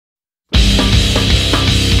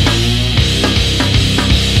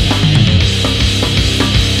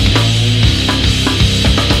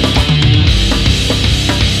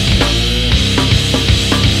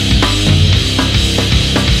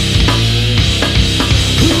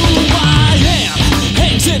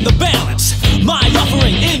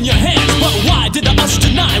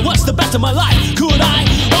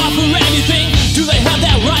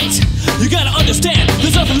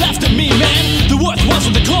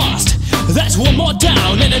That's one more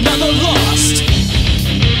down and another lost.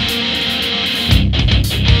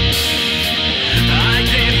 I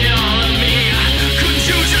gave you all of me. Couldn't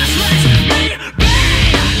you just let me be?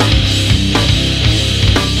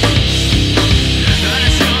 I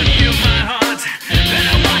showed you my heart, and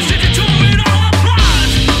I watched it tore it all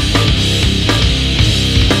apart.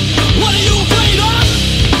 What are you afraid of?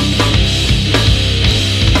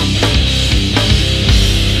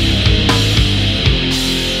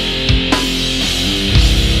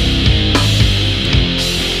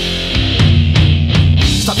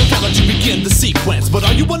 The sequence, but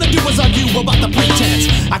all you wanna do is argue about the pretense.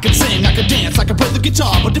 I can sing, I can dance, I can play the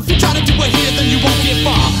guitar, but if you try to do it here, then you won't get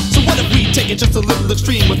far. So what if we take it just a little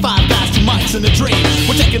extreme with 5 guys, 2 mics, and a dream?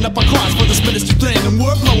 We're taking up our cross for this ministry thing, and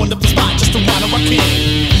we're blowing up the spot just to honor our king.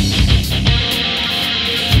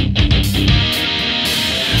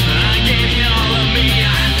 I gave you all of me.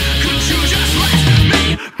 Couldn't you just let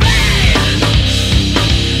me be?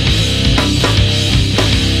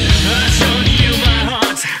 I showed you my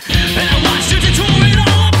heart, and I watched you tore it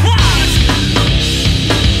all apart.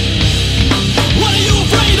 What are you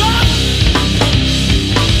afraid of?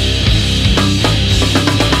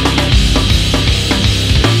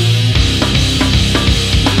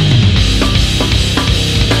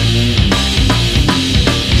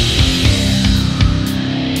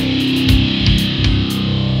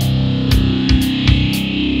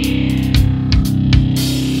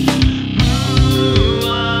 Who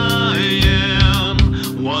I am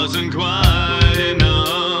wasn't quite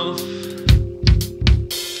enough.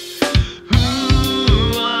 Who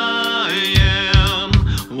I am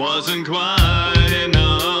wasn't quite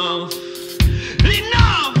enough.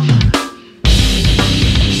 Enough!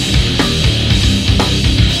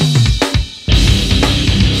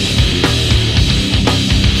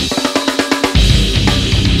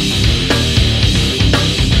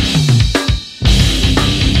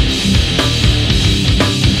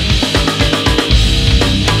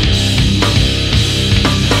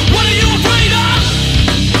 What are you afraid of?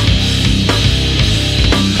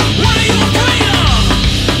 What are you afraid of?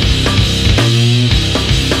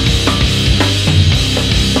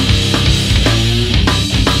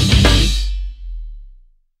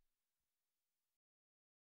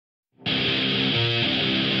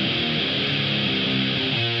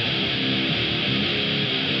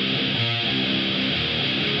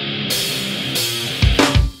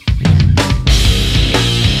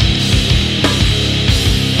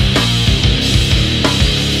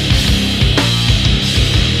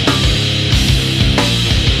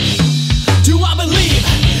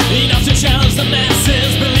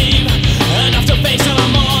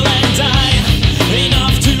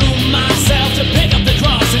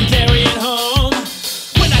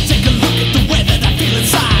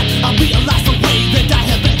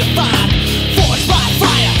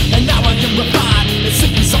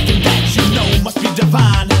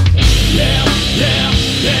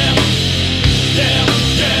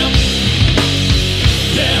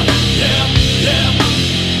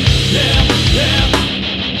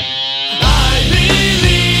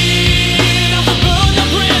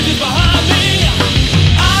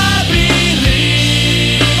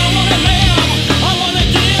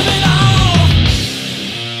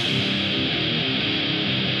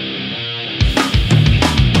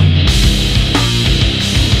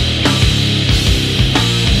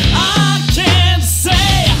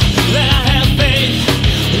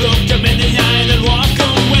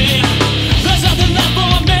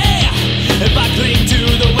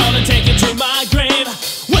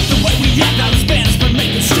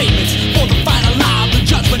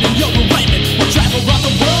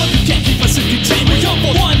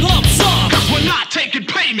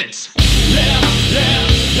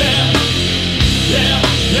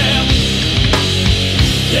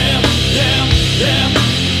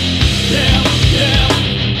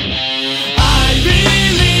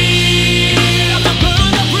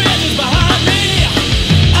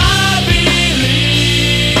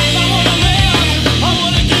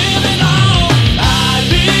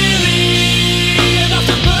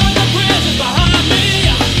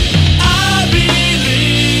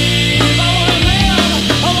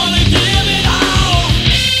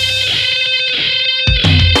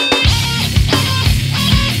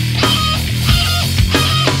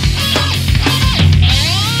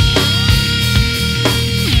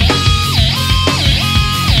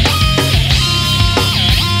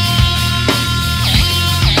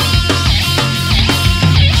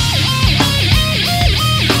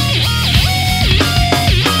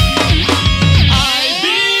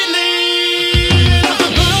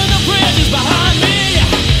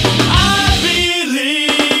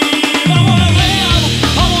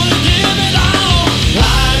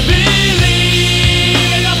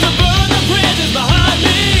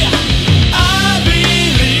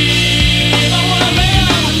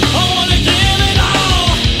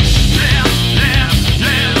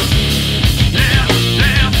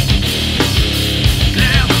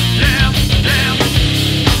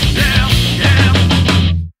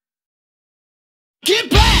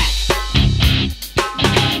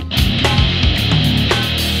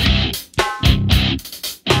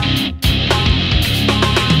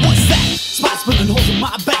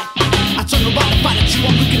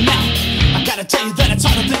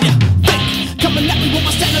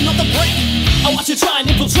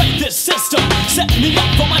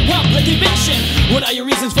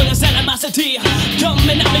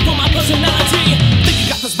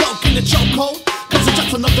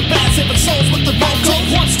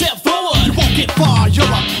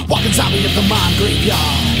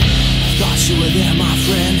 y'all. Thought you were there, my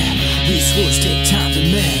friend. These words take time to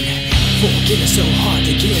mend. Forgiveness so hard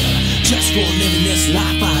to give, just for living this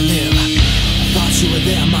life I live. Thought you were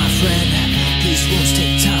there, my friend. These words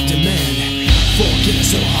take time to mend.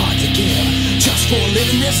 Forgiveness so hard to give, just for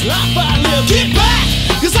living this life I live. Get back,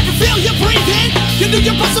 cause I can feel you breathing. You knew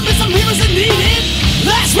you must have been some heroes that needed.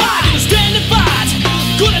 That's right, gonna stand and fight.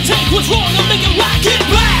 Gonna take what's wrong and make it right. Get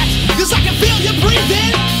back, cause I can feel you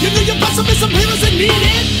breathing. You knew you must have been some heroes that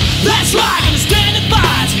needed. That's right, gonna stand and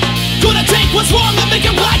fight. Gonna take what's wrong and make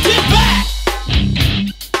it right. Get back.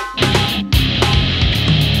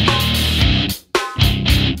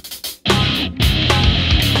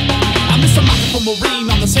 Marine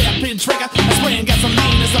on the hairpin trigger, I'm spraying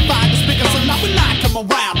gasoline as I find the speaker. So now when I come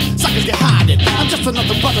around, suckers get hiding. I'm just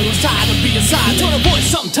another brother who's tired of being silent. Tone of voice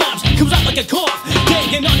sometimes comes out like a cough.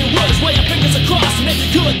 Gagging on your words, weigh your fingers across. And if you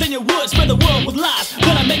could, then you would spread the world with lies.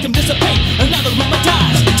 Then I make them dissipate, another of my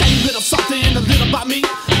ties. Tell you a little something, a little about me.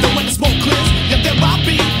 Then when the smoke clears, yeah, there I'll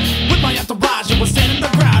be. With my entourage, and we're standing the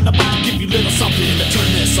ground. I'm about to give you a little something to turn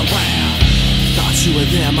this around. Thought you were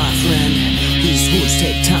there, my friend. These wounds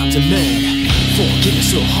take time to mend.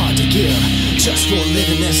 Forgiveness so hard to give, just for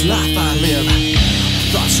living this life I live.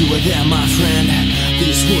 Thought you were there, my friend.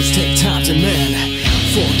 These wounds take time to mend.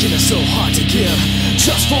 Forgiveness so hard to give,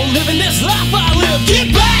 just for living this life I live.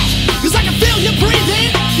 Get back, cause I can feel you breathing.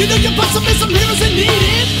 You know you must have been some heroes that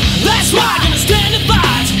needed. That's right, gonna stand and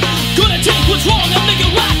fight. Gonna take what's wrong and make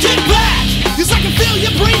it right. Get back, cause I can feel you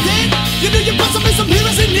breathing. You know you must have been some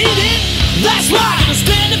heroes that needed. That's right, gonna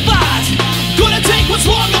stand and fight. Gonna take what's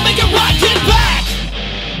wrong and make it right. Get back.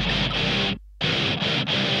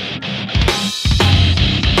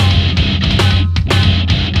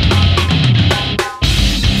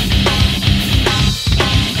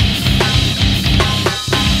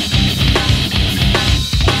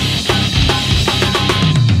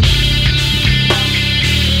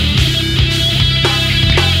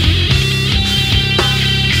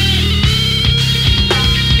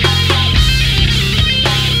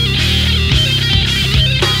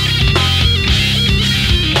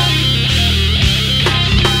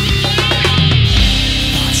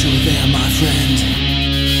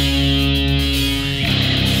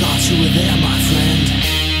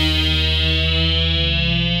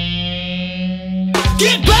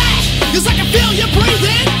 Get back, cause I can feel you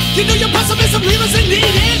breathing. You know you must have been some heroes that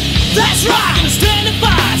needed. That's right, gonna stand and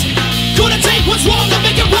fight. Gonna take what's wrong and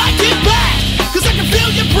make it right. Get back, cause I can feel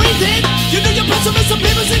you breathing. You know you must have been some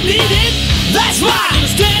heroes that needed. That's right, gonna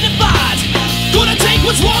stand and fight. Gonna take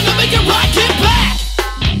what's wrong and make it right. Get back.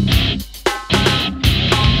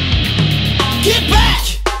 Get back.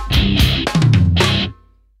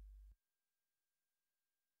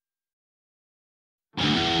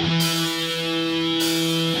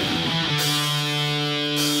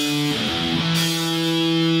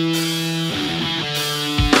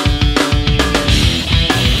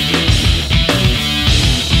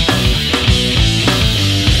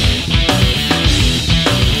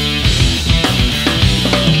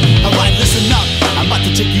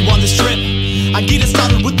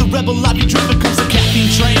 I be driven comes a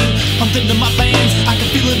caffeine train. Pumped into my veins, I can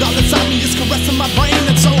feel it all inside me. It's caressing my brain.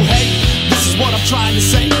 And so hey, this is what I'm trying to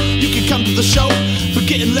say. You can come to the show,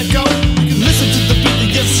 forget and let go. You can listen to the beat,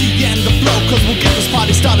 the MC and the flow. Cause we'll get this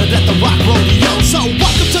party started at the Rock Rodeo. So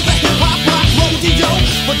welcome to the hip hop Rock Rodeo,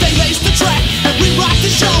 where they lace the track and we rock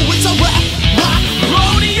the show. It's a rap Rock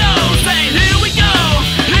Rodeo. Say here we go,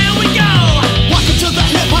 here we go. Welcome to the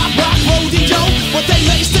hip hop Rock Rodeo, where they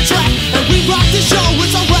lace the track and we rock the show.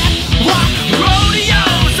 It's a rap Rock Rodeo.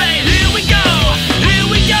 Say here we go, here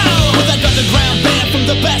we go. With that underground band from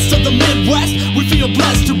the best of the Midwest, we feel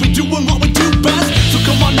blessed to be doing what we do best. So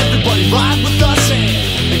come on everybody, ride with us.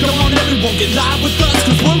 And come on everyone, get live with us.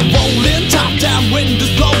 Cause we're rolling, top down, wind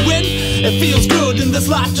is blowing. It feels good in this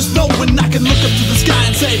life, just knowing I can look up to the sky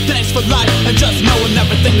and say thanks for life. And just knowing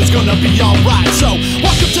everything is gonna be alright. So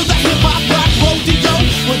welcome to the hip hop Rock Rodeo,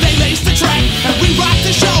 where they lace the track and we rock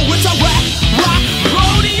the show. It's a rap Rock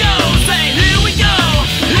Rodeo. Say here we go,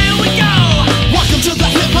 here we go. Welcome to the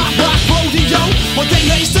hip hop Rock Rodeo, where they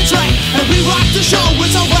lace the track and we rock the show.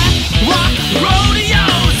 It's a rap Rock Rodeo.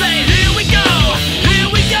 Say here we go, here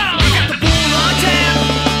we go. We got the bull on tap,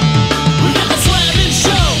 we got the slamming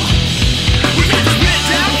show, we got the spit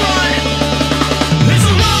down front. It's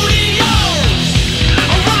a rodeo,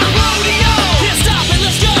 a rock rodeo. Can't stop it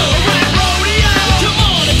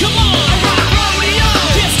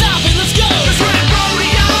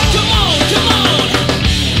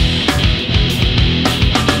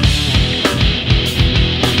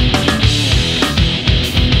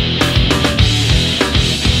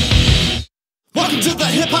to the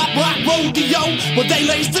hip-hop rock rodeo, where they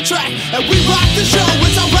lace the track and we rock the show.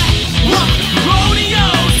 It's a rap rock rodeo.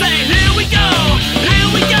 Say here we go, here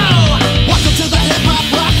we go. Welcome to the hip-hop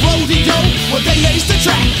rock rodeo, where they lace the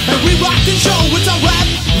track and we rock the show. It's a rap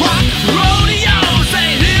rock rodeo.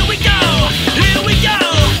 Say here we go, here we go.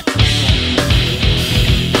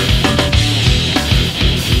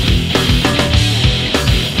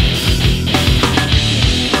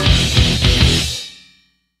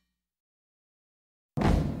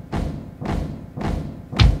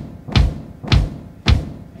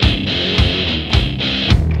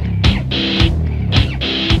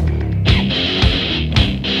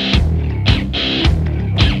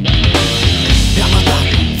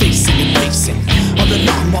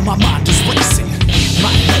 My mind is racing,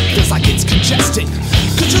 my head feels like it's congesting.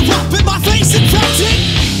 Cause you're up in my face infecting.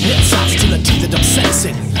 Insides to the teeth that I'm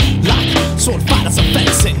sensing, like sword fighters are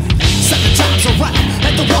fencing. 7 times around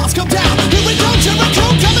and the walls come down. Here we go, Jericho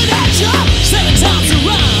coming at ya. 7 times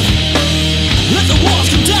around, let the walls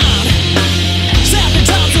come down. 7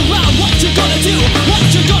 times around, what you gonna do? What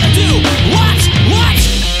you gonna do? What?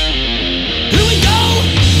 Here we go,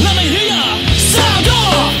 let me hear ya. Sound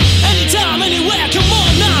off, anytime, anywhere, come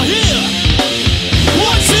on now, here.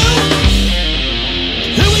 1, 2.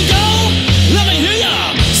 Here we go, let me hear ya.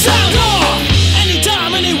 Sound off,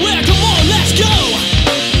 anytime, anywhere, come on, let's go.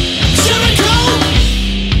 Jericho.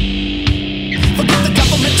 Forget the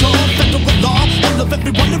governmental, federal law. I love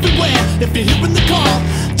everyone everywhere. If you're hearing the call,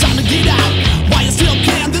 time to get out while you still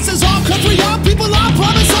can. This is our country, our people, our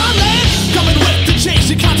promise, our land. Coming with the change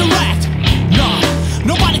to counteract. Nah,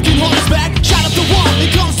 nobody can hold us back. Shout up the wall,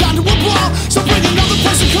 it comes down to a brawl. So bring another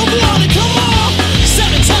person, come on and come on.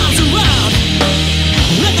 7 times around,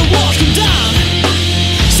 let the walls come down.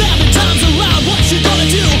 7 times around, what you gonna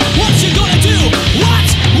do? What you gonna do? What?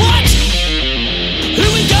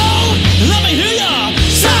 Here we go, let me hear ya.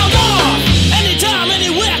 Sound off, anytime,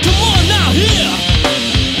 anywhere, come on now, here.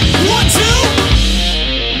 1, 2.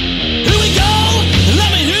 Here we go, let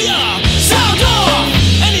me hear ya. Sound off,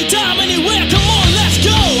 anytime, anywhere, come on, let's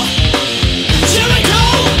go. Jericho.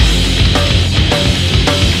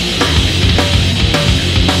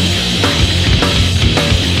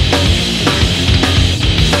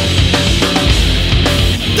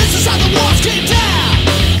 This is how the walls came down.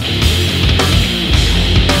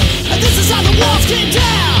 And this is how the walls came down.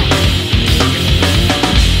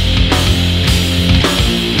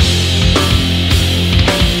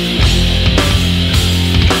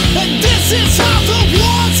 And this is how the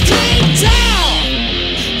walls came down.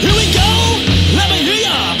 Here we go, let me hear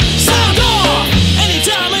ya. Sound off,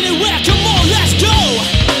 anytime, anywhere, come on, let's go.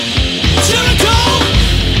 Jericho.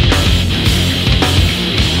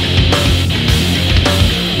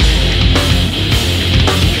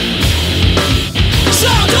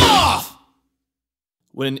 Sound off.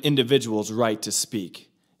 When an individual's right to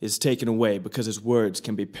speak is taken away because his words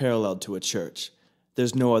can be paralleled to a church,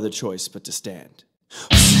 there's no other choice but to stand.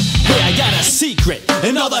 Hey, I got a secret,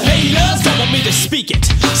 and all the haters don't want me to speak it.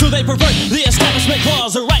 So they pervert the establishment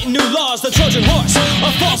clause, they're writing new laws, the Trojan horse,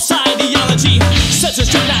 a false ideology, such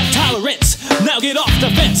as not tolerance. Now get off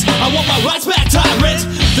the fence, I want my rights back, tyrant.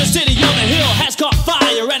 The city on the hill has caught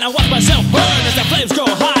fire, and I watch myself burn as the flames grow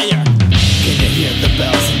higher. Can you hear the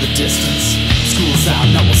bells in the distance? School's out,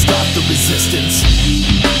 now we'll start the resistance.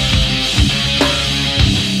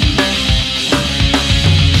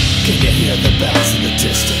 Can you hear the bells in the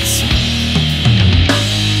distance?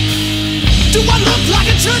 Do I look like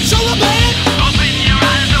a church or a man? Open your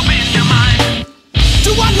eyes, open your mind.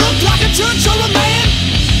 Do I look like a church or a man?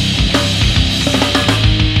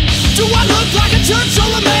 Do I look like a church or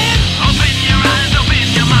a man? Open your eyes, open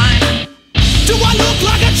your mind. Do I look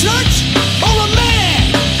like a church or a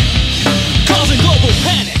man? Causing global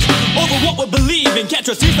panic over what we believe in. Can't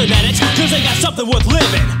trust these fanatics, cause they got something worth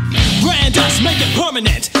living. Brand us, make it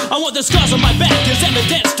permanent. I want the scars on my back as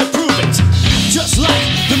evidence to prove it. Just like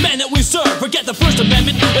the men that we serve, forget the First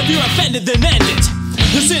Amendment. If you're offended, then end it.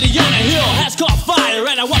 The city on a hill has caught fire,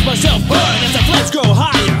 and I watch myself burn as the flames grow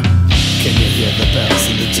higher. Can you hear the bells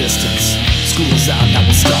in the distance? School's out, now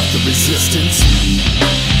we'll start the resistance.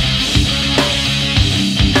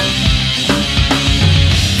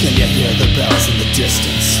 Can you hear the bells in the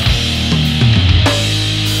distance?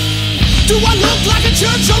 Do I look like a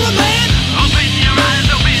church or a man? Open your eyes,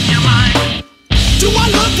 open your mind. Do I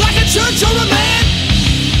look like a church or a man?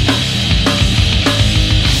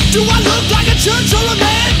 Do I look like a church or a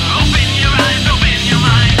man? Open your eyes, open your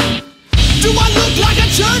mind. Do I look like a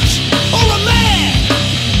church or a man?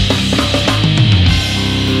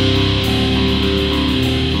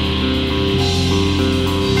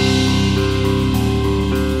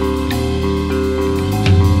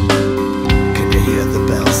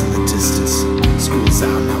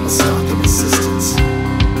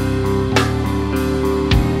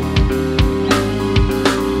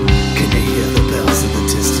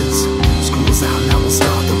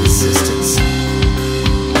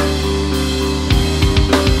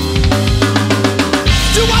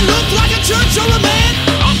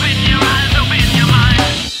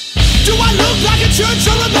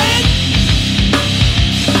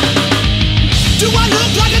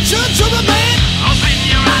 a church or a man? Open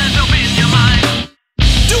your eyes, open your mind.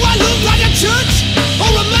 Do I look like a church or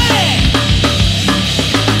a man?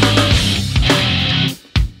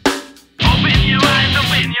 Open your eyes,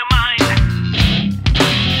 open your mind.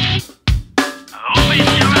 Open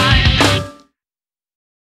your eyes.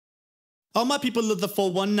 All my people of the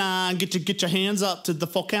 419, get your hands up to the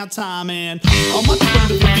 4-count time, and all my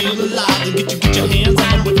people that feel alive, and get your hands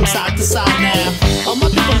up and whip from side to side now. All my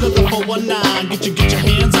people of the 419, get your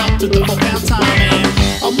hands up to the 4-count time,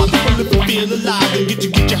 and all my people that feel alive, and get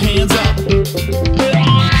your hands up.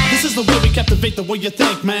 This is the way we captivate the way you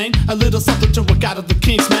think, man. A little something to work out of the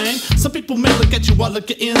kinks, man. Some people may look at you while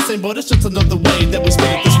looking insane, but it's just another way that we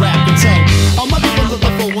split this rap. And so, all my people of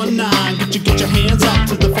the 419, get your hands up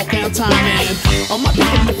to the 4-count time, man. All my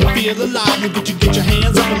people if you feel alive, and get your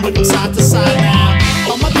hands up and whip from side to side now.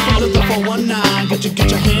 All my people of the 419,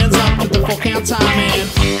 get your hands up to the 4-count time, man.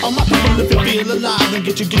 All my people if you feel alive, and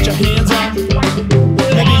get your hands up.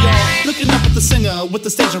 Maybe you're looking up at the singer with the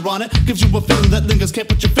stager on it, gives you a feeling that lingers, can't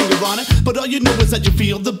put your finger on it, but all you know is that you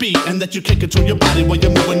feel the beat and that you can't control your body when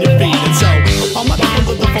you're moving your feet. And so, all my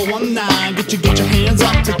people of the 419, get your hands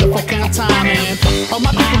up to the 4-count time, man. All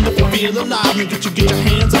my people if you feel alive, and get your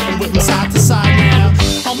hands up and whip from side to side now.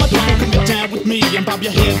 All my people come get down with me and bob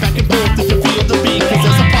your head back and forth if you feel the beat, cause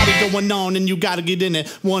there's a party going on and you gotta get in it.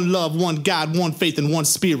 One love, one God, one faith, and one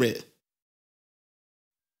spirit.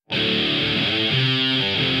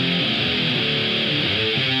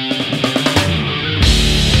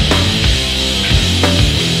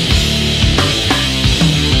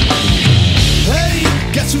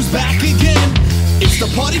 Guess who's back again? It's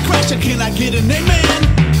the party crasher, can I get an amen?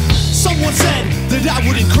 Someone said that I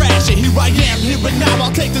wouldn't crash it. Here I am, here and now,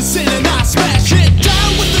 I'll take the sin and I'll smash it.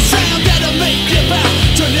 Down with the sound that'll make you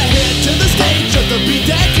bounce. Turn your head to the stage of the beat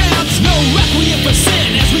that counts. No requiem for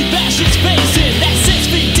sin as we bash its face in. That's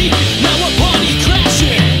 6 feet deep, now we're party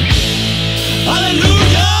crashing.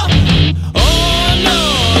 Hallelujah! Oh no,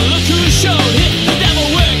 look who showed. Hit the devil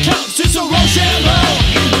where it counts, it's a Rochambeau.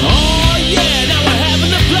 Oh yeah, now we're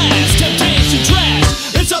having a blast. Temptation trash,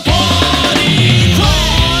 it's a party crash.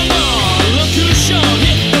 Oh no, look who showed.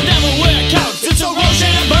 Hit the devil where it counts, it's a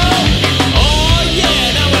Rochambeau. Oh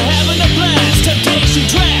yeah, now we're having a blast. Temptation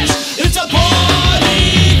trash, it's a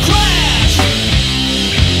party crash.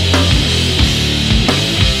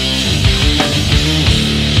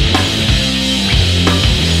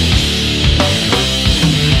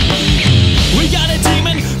 We got a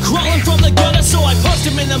demon crawling from the gutter, so I punched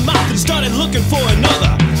him in the mouth and started looking for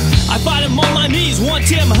another. I fight him on my knees, want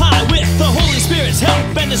him high with the Holy Spirit's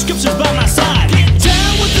help and the scriptures by my side. Get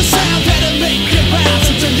down with the sound that'll make you bounce,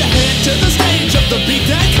 and turn your head to the stage of the beat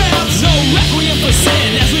that counts. No requiem for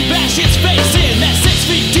sin as we bash its face in. That's 6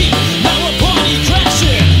 feet deep, now we're party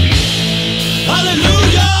crashing.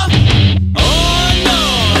 Hallelujah! Oh no,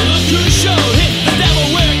 look who showed. Hit the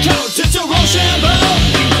devil where it counts, it's a Rochambeau.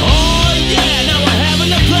 Oh yeah, now we're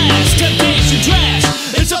having a blast. Temptation trash,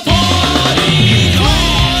 it's a party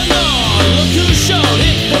crash. Oh no, look who showed.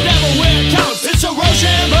 Hit the devil where it counts, it's a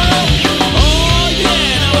Rochambeau.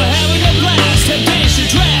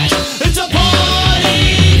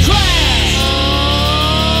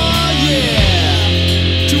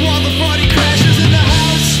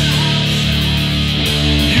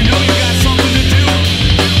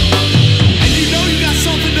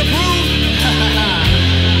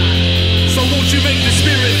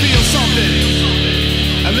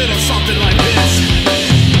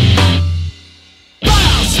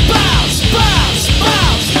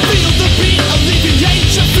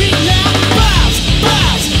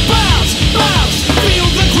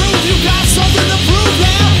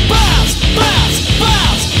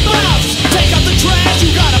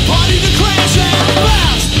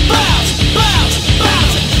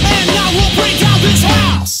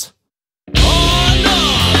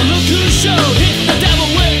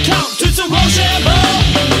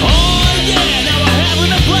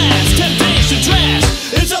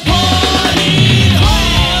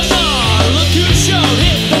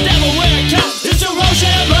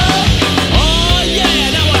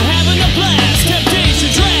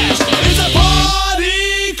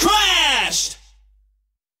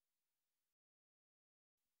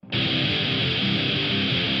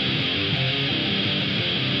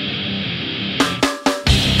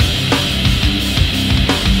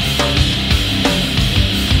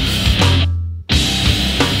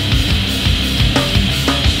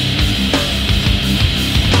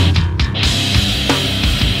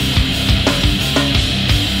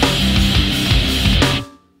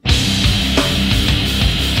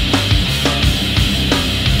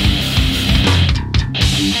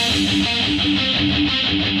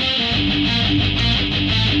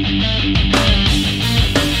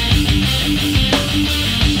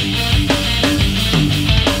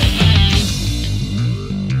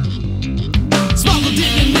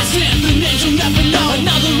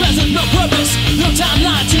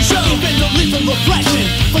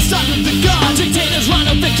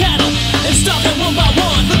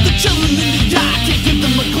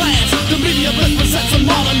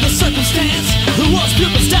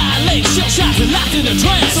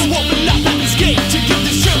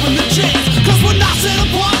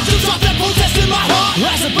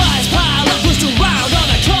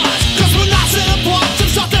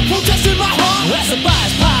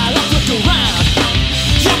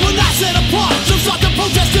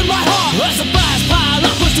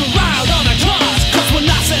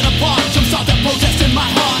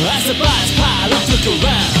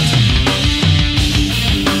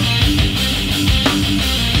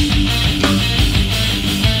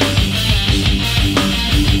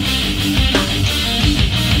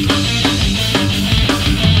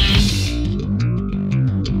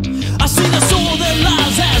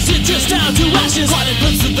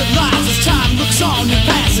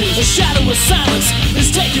 where silence is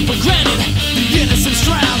taken for granted. The innocence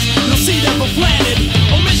drowns, no seed ever planted.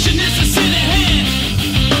 Omission is a sin at hand.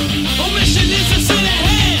 Omission is a sin at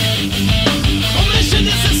hand. Omission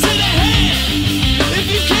is a sin at hand. If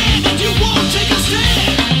you can and you won't take a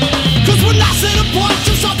stand. Cause when I set apart,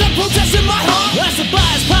 just saw that protest in my heart. As the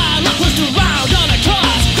bias pile up, pushed around on a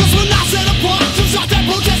cause. Cause when I set apart, just saw that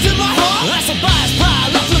protest in my heart. As the bias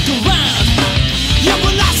pile up, look around. Yeah,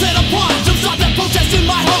 when I set apart, just saw that protest in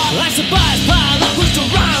my heart. As the bias pile up, pushed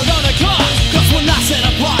around on a cause. Cause when I set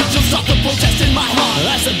apart, just saw the protest in my heart.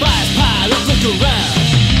 As the bias pile up, look around.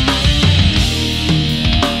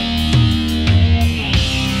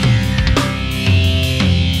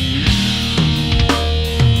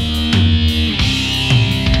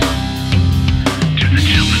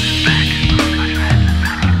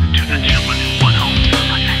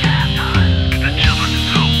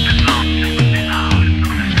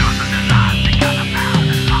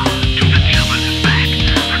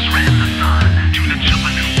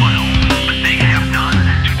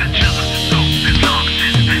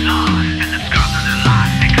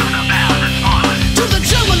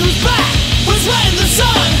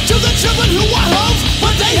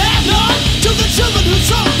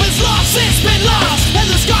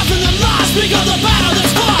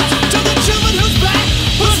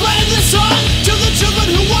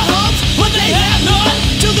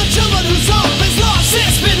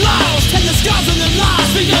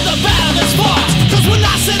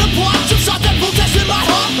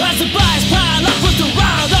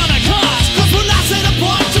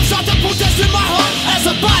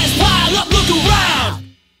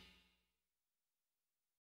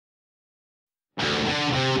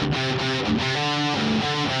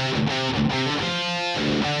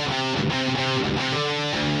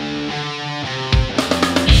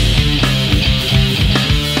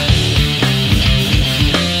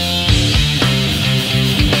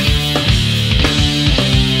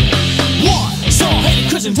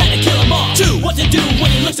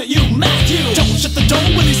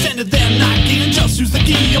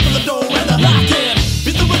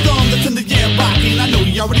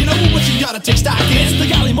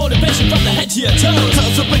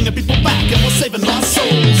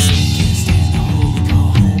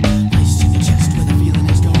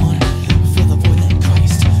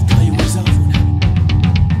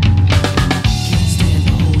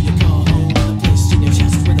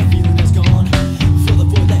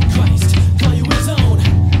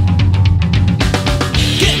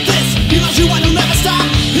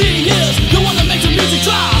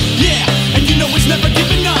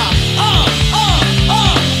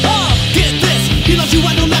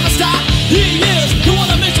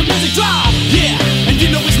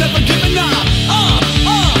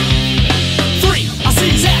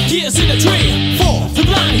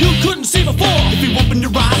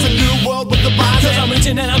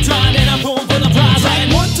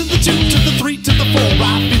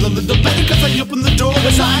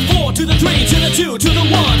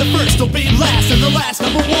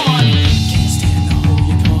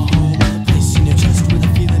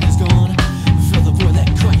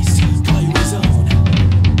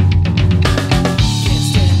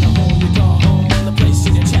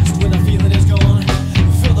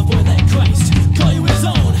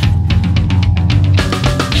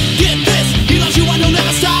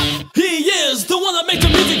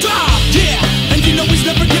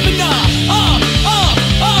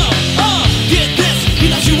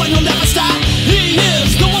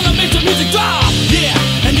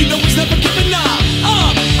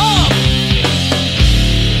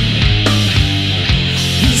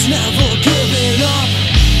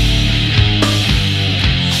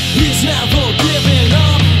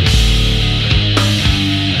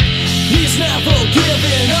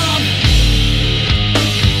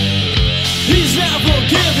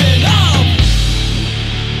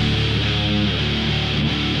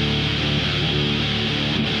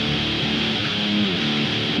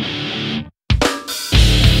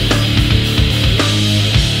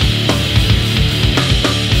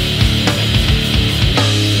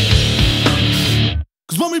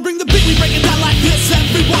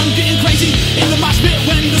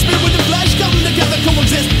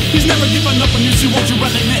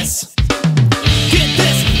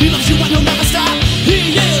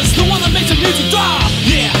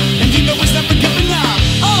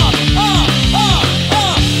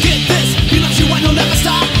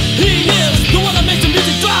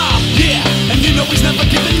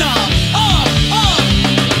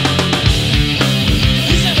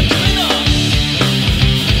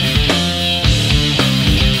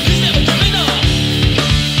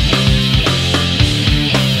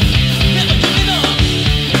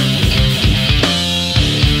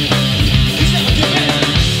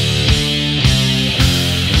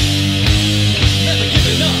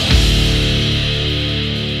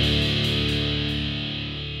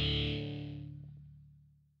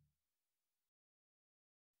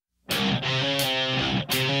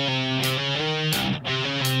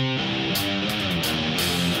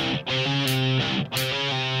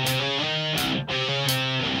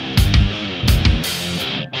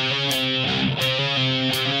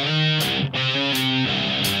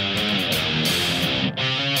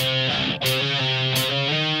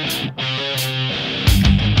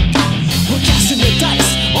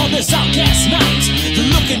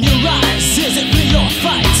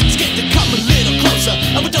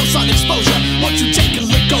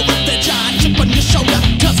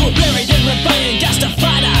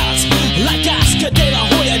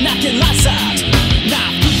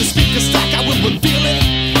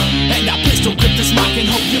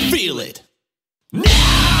 Now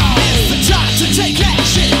is the time to take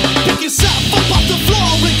action. Pick yourself up off the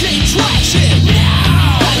floor and gain traction.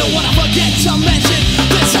 Now I don't wanna forget to mention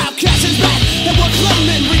this outcast is back and we're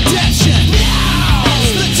claiming redemption. Now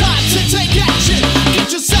is the time to take action.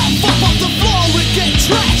 Get yourself up off the floor and gain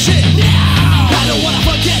traction. Now I don't wanna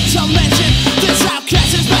forget to mention this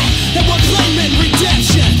outcast is back and we're claiming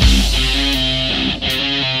redemption.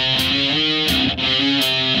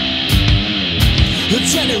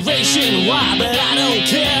 Generation Y, but I don't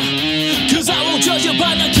care, 'cause I won't judge you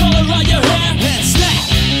by the color of your hair. And snap,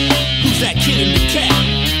 who's that kid in the cap?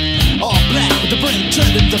 All black with the brim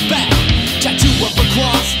turned in the back. Tattoo of a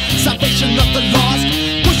cross, salvation of the lost.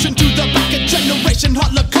 Pushing through the back of generation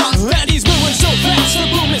holocaust. And he's moving so fast, the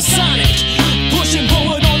boom is sonic. Pushing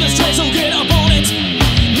forward on the train, so get up on it.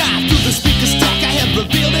 Now through the speaker stack I have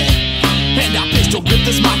revealed it. And I pistol grip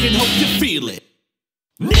this mic and hope you feel it.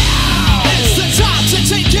 Now it's the time to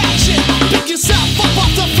take action. Pick yourself up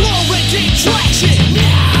off the floor and gain traction.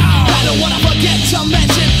 Now I don't wanna forget to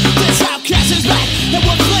mention this outcast is back and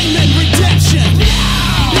we're claiming redemption.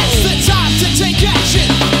 Now it's the time to take action.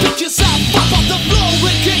 Pick yourself up off the floor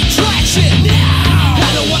and gain traction. Now I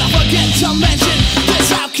don't wanna forget to mention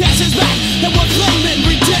this outcast is back and we're claiming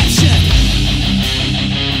redemption.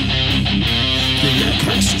 The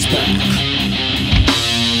outcast is back.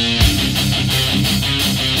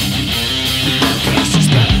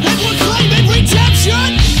 And we're claiming redemption!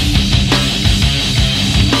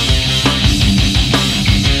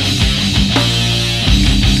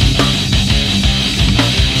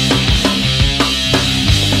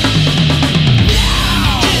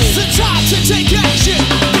 Now is the time to take action.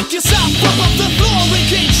 Pick yourself up off the floor and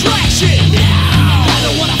gain traction. Now I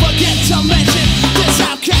don't wanna forget to mention this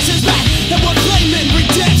outcast is back and we're claiming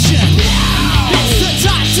redemption. Now it's the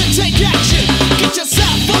time to take action. Get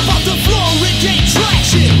yourself up off the floor and gain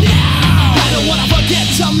traction. Now I don't wanna forget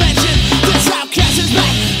to mention this outcast is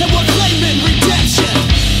back and we're claiming redemption.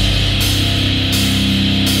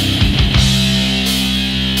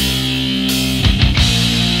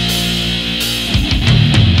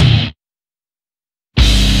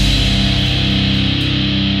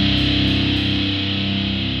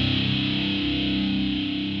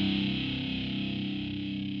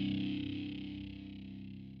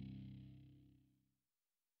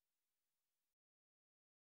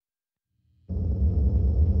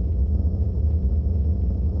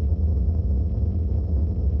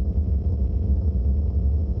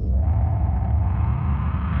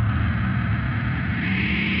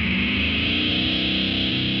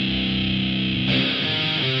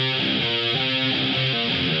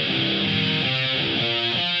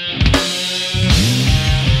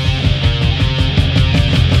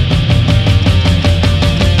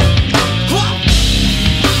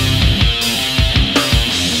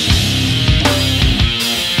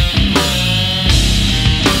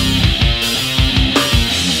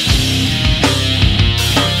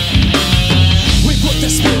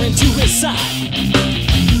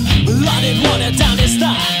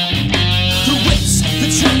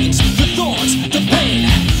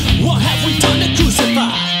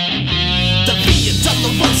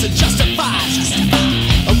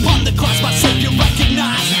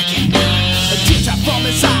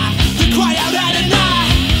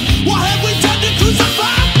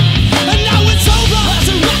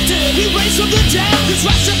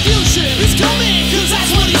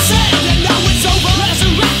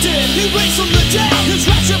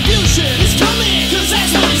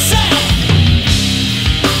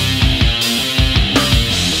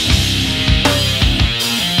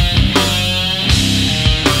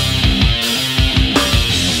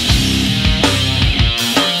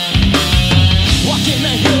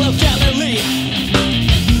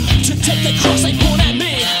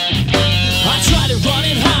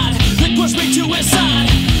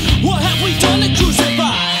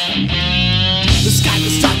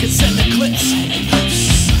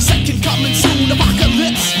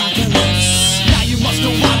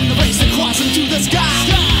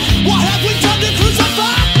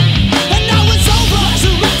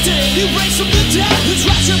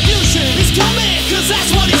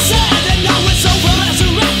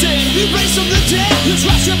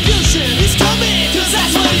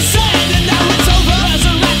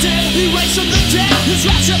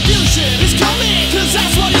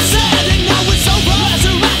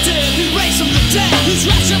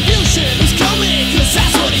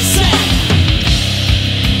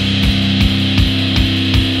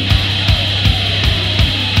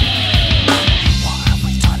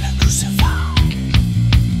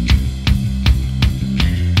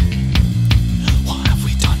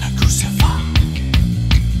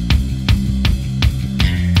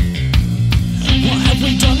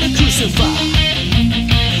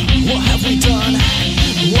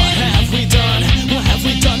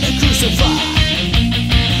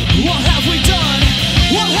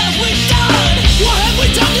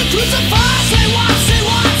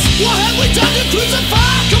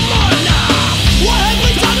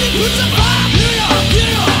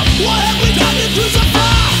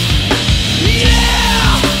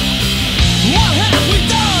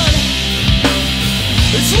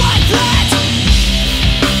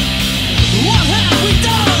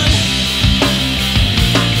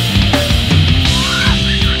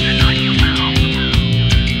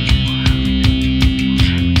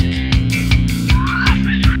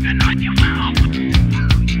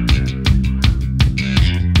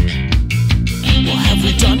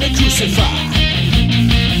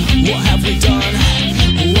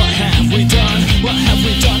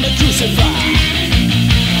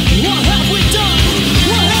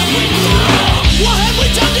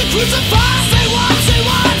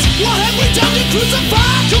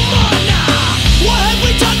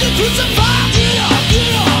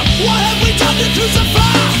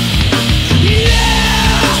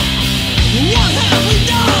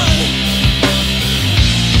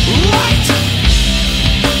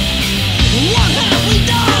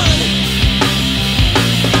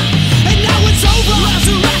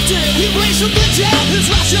 from the dead, his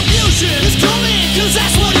retribution is coming, cause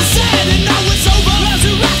that's what he said. And now it's over,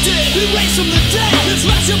 resurrected, he raised from the dead. His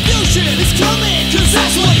retribution is coming, cause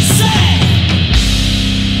that's what he said.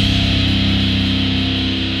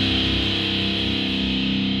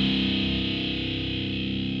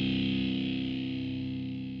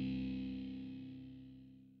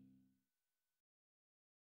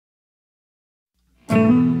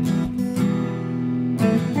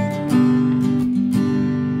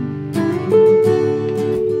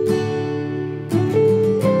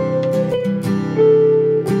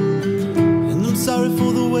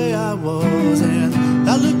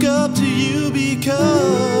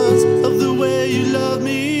 Because of the way you love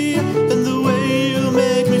me and the way you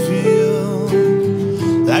make me feel.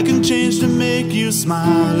 I can change to make you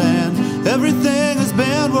smile, and everything has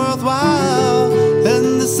been worthwhile.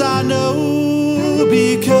 And this I know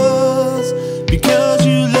because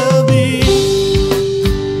you love me.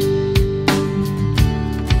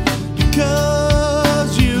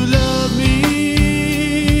 Because you love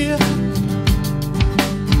me.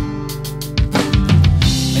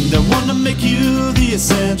 And I wanna make you the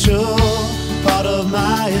essential part of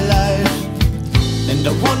my life. And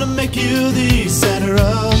I wanna make you the center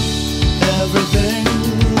of everything.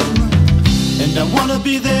 And I wanna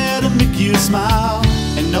be there to make you smile.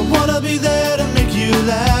 And I wanna be there to make you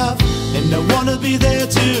laugh. And I wanna be there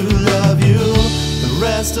to love you the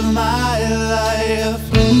rest of my life.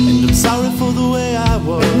 And I'm sorry for the way I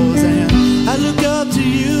was, and I look up to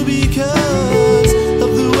you because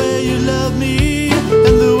of the way you love me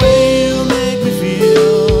and the way you make me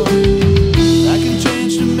feel. I can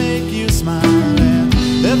change to make you smile, and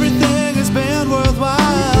everything has been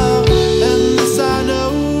worthwhile. And this I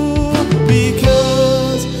know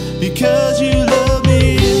because you love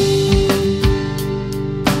me.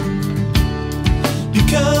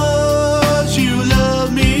 Because you love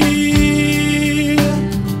me.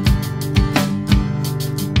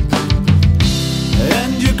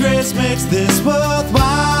 And your grace makes this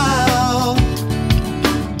worthwhile.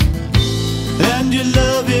 And your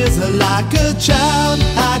love is like a child.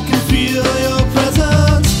 I can feel your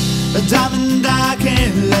presence, a diamond I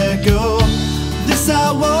can't let go. This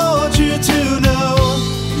I want you to know.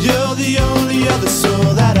 You're the only other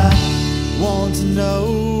soul that I want to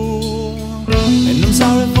know. And I'm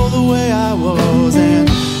sorry for the way I was, and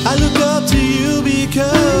I look up to you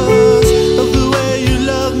because of the way you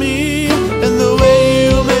love me and the way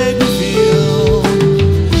you make me feel.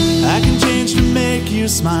 I can change to make you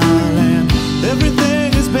smile, and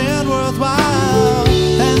everything has been worthwhile.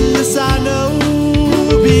 And this I know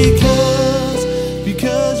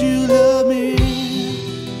because you love me.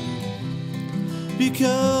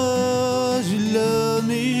 Because you love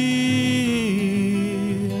me.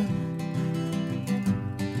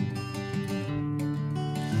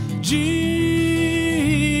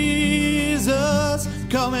 Jesus,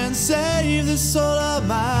 come and save this soul of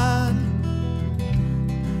mine.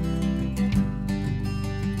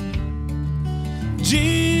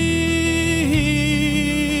 Jesus,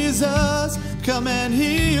 come and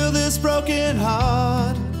heal this broken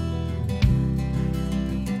heart.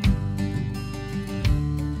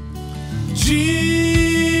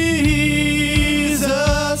 Jesus,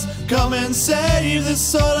 come and save this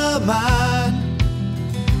soul of mine.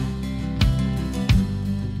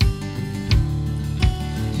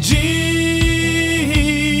 Jesus,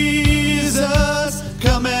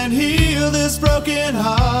 come and heal this broken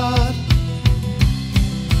heart.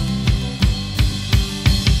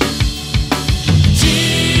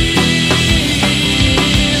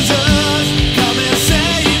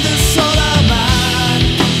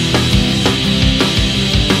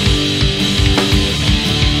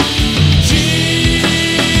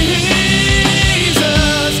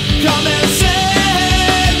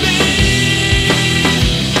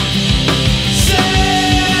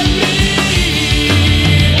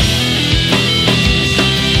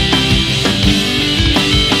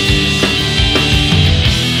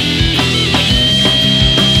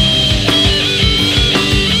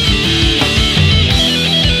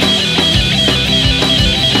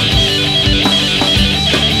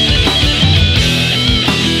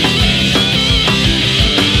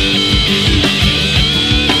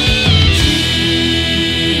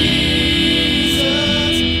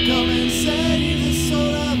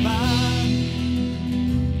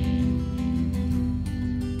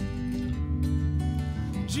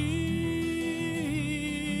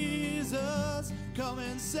 Come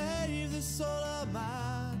and save this soul of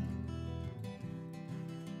mine.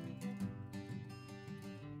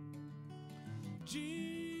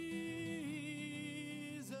 Jesus.